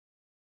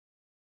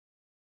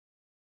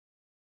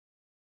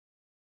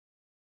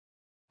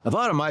I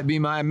thought it might be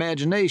my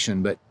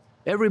imagination, but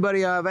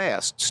everybody I've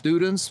asked,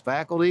 students,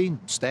 faculty,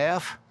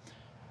 staff,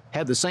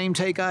 had the same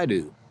take I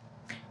do.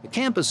 The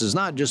campus is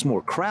not just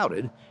more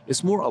crowded,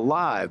 it's more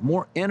alive,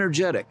 more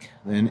energetic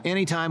than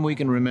any time we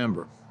can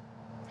remember.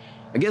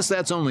 I guess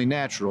that's only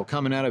natural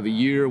coming out of a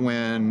year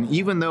when,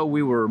 even though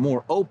we were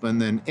more open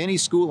than any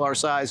school our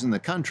size in the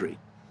country,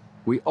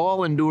 we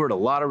all endured a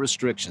lot of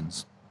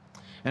restrictions.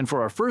 And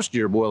for our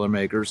first-year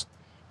Boilermakers,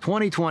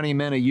 2020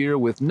 meant a year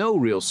with no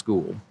real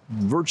school,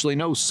 virtually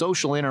no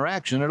social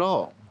interaction at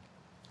all.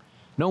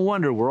 No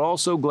wonder we're all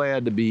so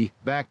glad to be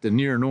back to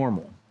near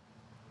normal.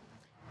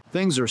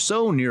 Things are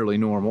so nearly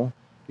normal,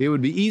 it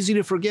would be easy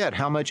to forget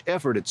how much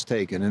effort it's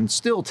taken and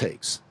still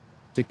takes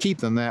to keep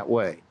them that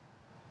way,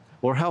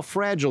 or how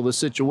fragile the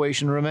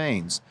situation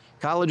remains.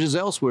 Colleges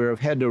elsewhere have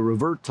had to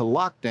revert to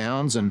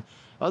lockdowns and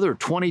other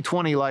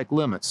 2020-like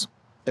limits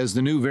as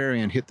the new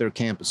variant hit their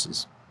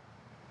campuses.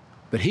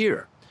 But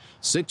here,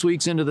 6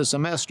 weeks into the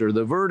semester,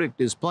 the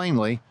verdict is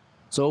plainly,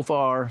 so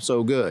far,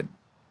 so good.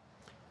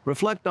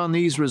 Reflect on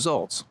these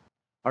results.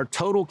 Our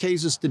total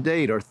cases to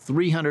date are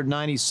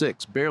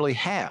 396, barely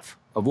half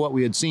of what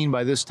we had seen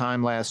by this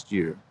time last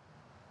year.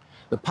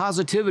 The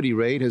positivity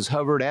rate has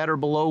hovered at or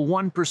below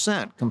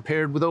 1%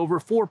 compared with over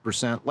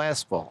 4%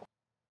 last fall.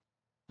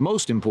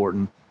 Most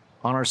important,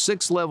 on our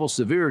 6-level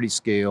severity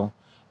scale,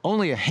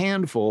 only a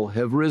handful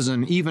have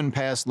risen even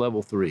past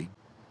level 3.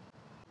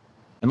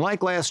 And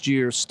like last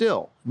year,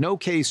 still no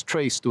case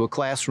traced to a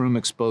classroom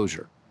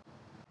exposure.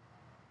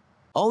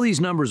 All these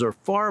numbers are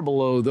far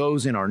below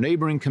those in our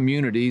neighboring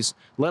communities,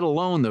 let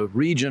alone the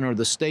region or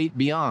the state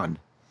beyond.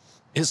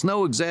 It's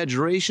no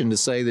exaggeration to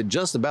say that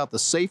just about the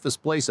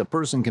safest place a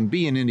person can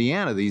be in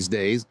Indiana these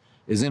days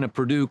is in a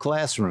Purdue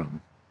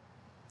classroom.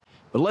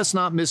 But let's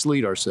not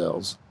mislead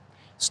ourselves.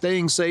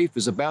 Staying safe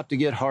is about to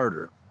get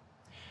harder.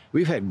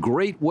 We've had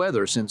great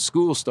weather since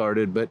school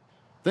started, but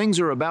things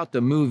are about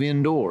to move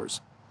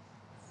indoors.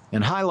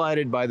 And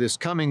highlighted by this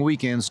coming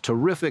weekend's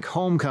terrific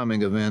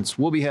homecoming events,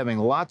 we'll be having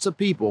lots of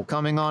people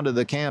coming onto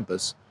the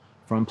campus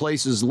from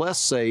places less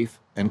safe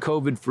and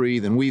COVID-free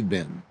than we've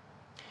been.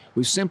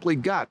 We've simply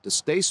got to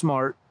stay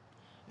smart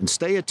and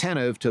stay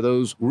attentive to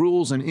those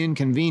rules and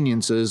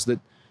inconveniences that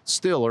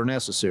still are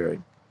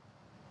necessary.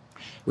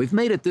 We've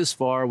made it this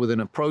far with an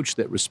approach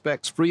that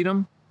respects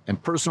freedom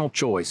and personal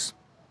choice.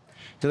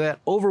 To that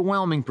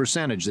overwhelming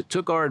percentage that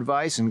took our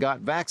advice and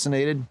got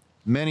vaccinated,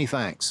 many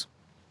thanks.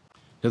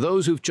 To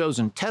those who've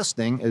chosen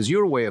testing as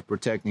your way of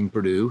protecting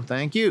Purdue,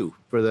 thank you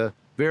for the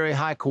very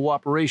high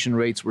cooperation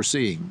rates we're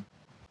seeing.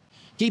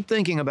 Keep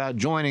thinking about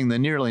joining the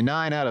nearly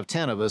 9 out of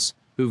 10 of us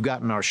who've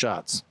gotten our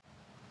shots.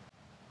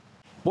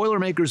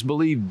 Boilermakers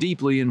believe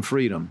deeply in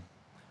freedom,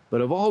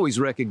 but have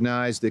always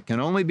recognized it can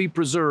only be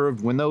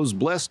preserved when those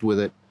blessed with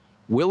it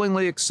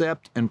willingly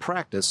accept and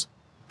practice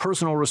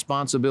personal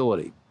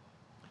responsibility.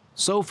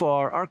 So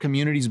far, our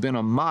community's been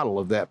a model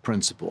of that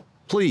principle.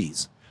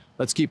 Please,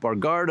 let's keep our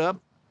guard up,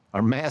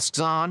 our masks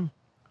on,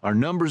 our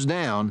numbers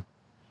down,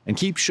 and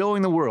keep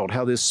showing the world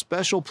how this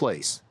special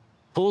place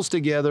pulls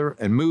together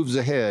and moves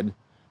ahead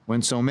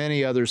when so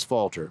many others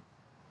falter.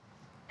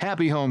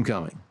 Happy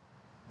homecoming.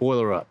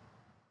 Boiler up.